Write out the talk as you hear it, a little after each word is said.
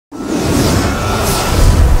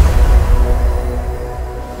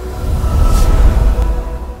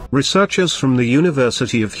Researchers from the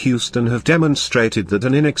University of Houston have demonstrated that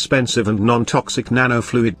an inexpensive and non-toxic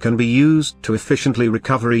nanofluid can be used to efficiently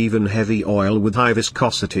recover even heavy oil with high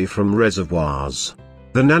viscosity from reservoirs.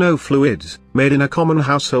 The nanofluid, made in a common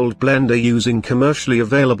household blender using commercially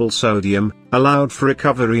available sodium, allowed for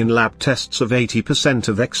recovery in lab tests of 80%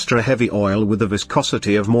 of extra heavy oil with a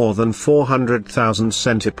viscosity of more than 400,000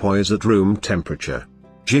 centipoise at room temperature.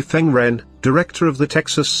 Zhifeng Ren, director of the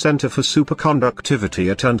Texas Center for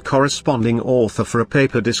Superconductivity and corresponding author for a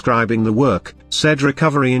paper describing the work, said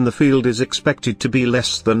recovery in the field is expected to be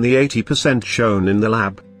less than the 80% shown in the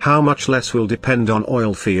lab. How much less will depend on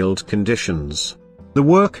oilfield conditions. The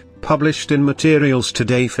work, published in Materials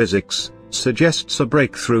Today Physics, suggests a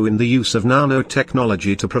breakthrough in the use of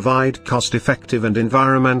nanotechnology to provide cost-effective and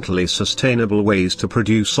environmentally sustainable ways to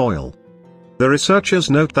produce oil. The researchers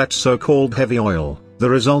note that so-called heavy oil, the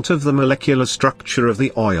result of the molecular structure of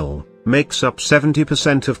the oil, makes up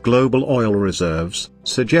 70% of global oil reserves,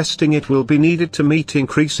 suggesting it will be needed to meet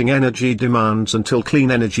increasing energy demands until clean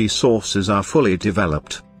energy sources are fully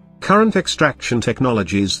developed. Current extraction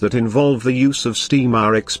technologies that involve the use of steam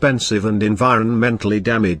are expensive and environmentally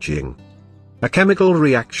damaging. A chemical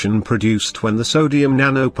reaction produced when the sodium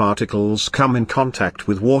nanoparticles come in contact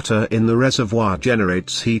with water in the reservoir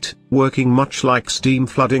generates heat, working much like steam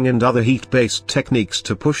flooding and other heat-based techniques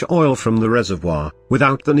to push oil from the reservoir,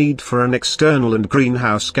 without the need for an external and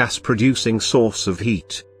greenhouse gas-producing source of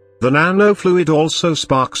heat. The nanofluid also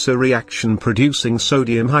sparks a reaction producing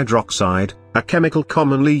sodium hydroxide, a chemical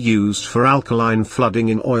commonly used for alkaline flooding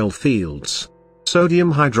in oil fields.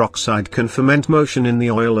 Sodium hydroxide can ferment motion in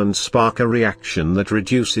the oil and spark a reaction that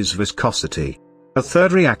reduces viscosity. A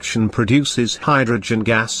third reaction produces hydrogen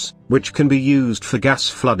gas, which can be used for gas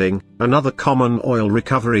flooding, another common oil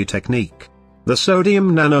recovery technique. The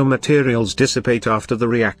sodium nanomaterials dissipate after the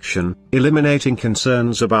reaction, eliminating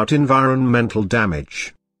concerns about environmental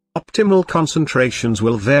damage. Optimal concentrations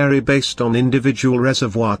will vary based on individual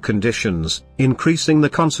reservoir conditions. Increasing the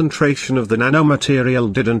concentration of the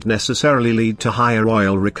nanomaterial didn't necessarily lead to higher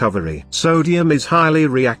oil recovery. Sodium is highly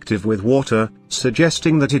reactive with water,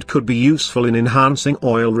 suggesting that it could be useful in enhancing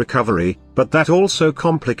oil recovery, but that also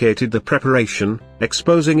complicated the preparation.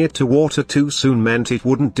 Exposing it to water too soon meant it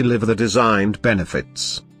wouldn't deliver the designed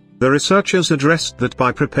benefits. The researchers addressed that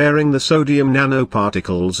by preparing the sodium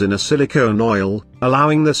nanoparticles in a silicone oil,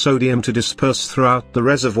 allowing the sodium to disperse throughout the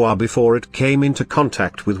reservoir before it came into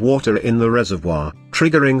contact with water in the reservoir,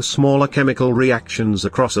 triggering smaller chemical reactions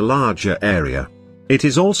across a larger area. It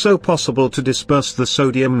is also possible to disperse the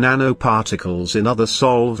sodium nanoparticles in other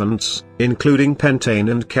solvents, including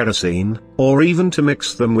pentane and kerosene, or even to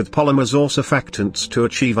mix them with polymers or surfactants to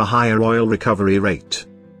achieve a higher oil recovery rate.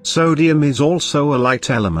 Sodium is also a light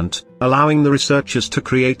element, allowing the researchers to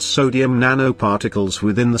create sodium nanoparticles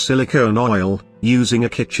within the silicone oil, using a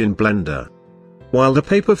kitchen blender. While the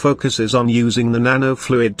paper focuses on using the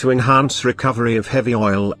nanofluid to enhance recovery of heavy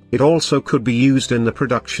oil, it also could be used in the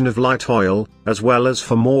production of light oil, as well as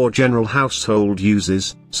for more general household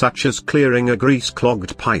uses, such as clearing a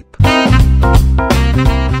grease-clogged pipe.